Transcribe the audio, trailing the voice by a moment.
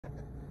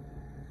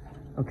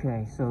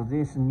Okay, so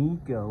this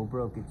Nieco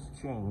broke its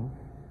chain,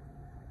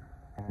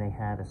 and they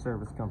had a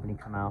service company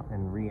come out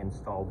and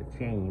reinstall the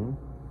chain,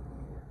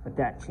 but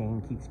that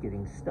chain keeps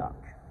getting stuck,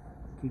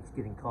 keeps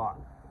getting caught.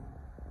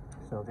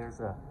 So there's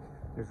a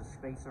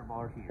spacer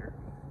bar here,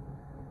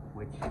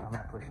 which I'm going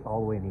to push all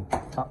the way in the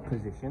up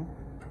position.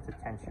 It's a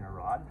tensioner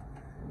rod.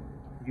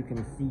 You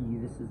can see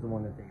this is the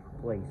one that they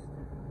replaced.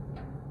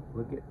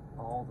 Look at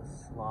all the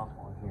slop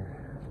on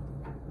here.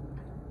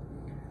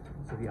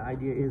 So the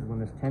idea is when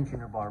this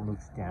tensioner bar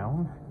moves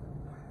down,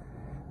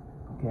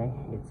 okay,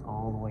 it's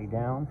all the way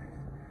down,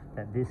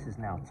 that this is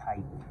now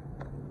tight.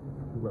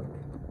 Look.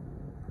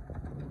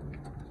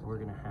 So we're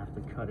gonna have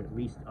to cut at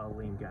least a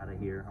link out of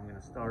here. I'm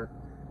gonna start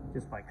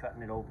just by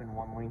cutting it open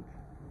one link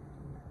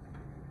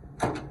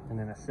and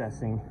then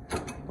assessing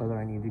whether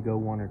I need to go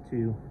one or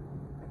two.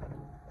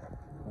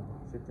 So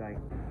sit tight.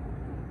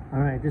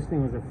 All right, this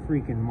thing was a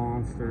freaking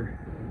monster.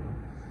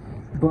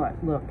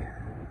 But look,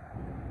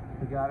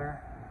 we got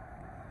her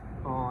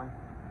on.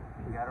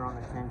 We got her on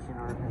the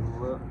tensioner,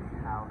 and look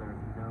how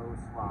there's no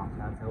slop.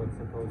 That's how it's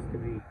supposed to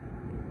be.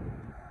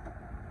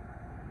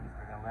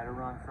 We're gonna let her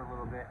run for a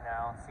little bit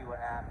now and see what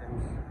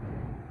happens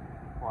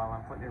while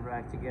I'm putting it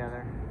back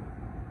together.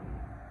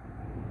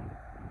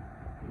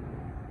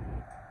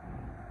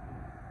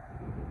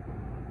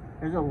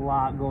 There's a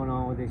lot going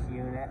on with this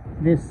unit.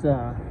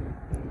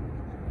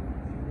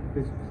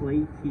 This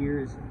plate here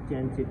is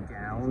dented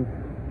down,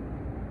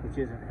 which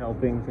isn't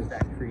helping because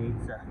that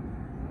creates a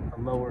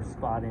lower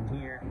spot in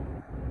here.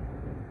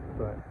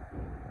 But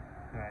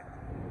all right,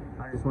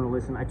 I just want to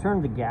listen. I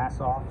turned the gas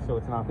off so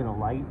it's not going to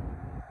light.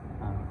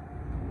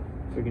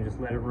 So we can just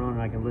let it run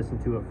and I can listen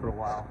to it for a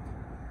while,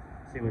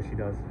 see what she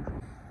does.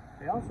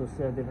 They also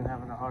said they've been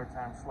having a hard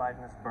time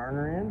sliding this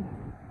burner in.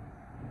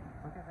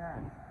 Look at that.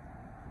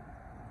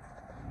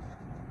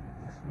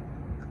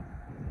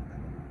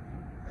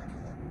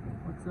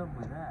 What's up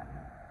with that?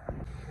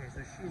 Okay,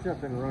 so she's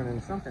up and running.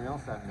 Something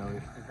else I've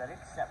noticed is that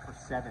it's set for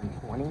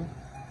 720.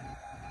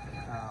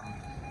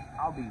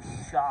 I'll be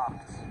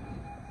shocked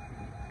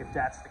if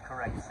that's the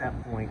correct set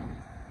point.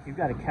 You've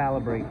got to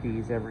calibrate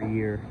these every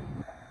year.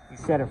 You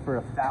set it for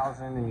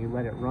 1,000 and you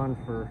let it run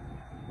for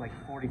like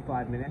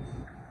 45 minutes,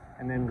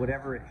 and then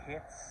whatever it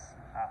hits,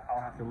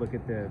 I'll have to look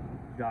at the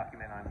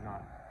document. I'm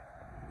not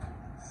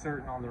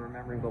certain on the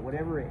remembering, but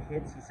whatever it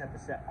hits, you set the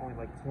set point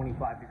like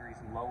 25 degrees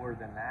lower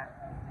than that,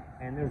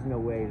 and there's no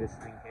way this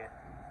thing hit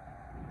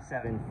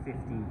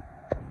 750.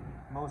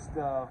 Most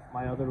of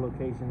my other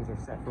locations are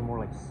set for more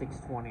like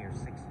 620 or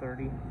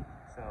 630,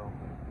 so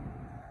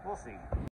we'll see.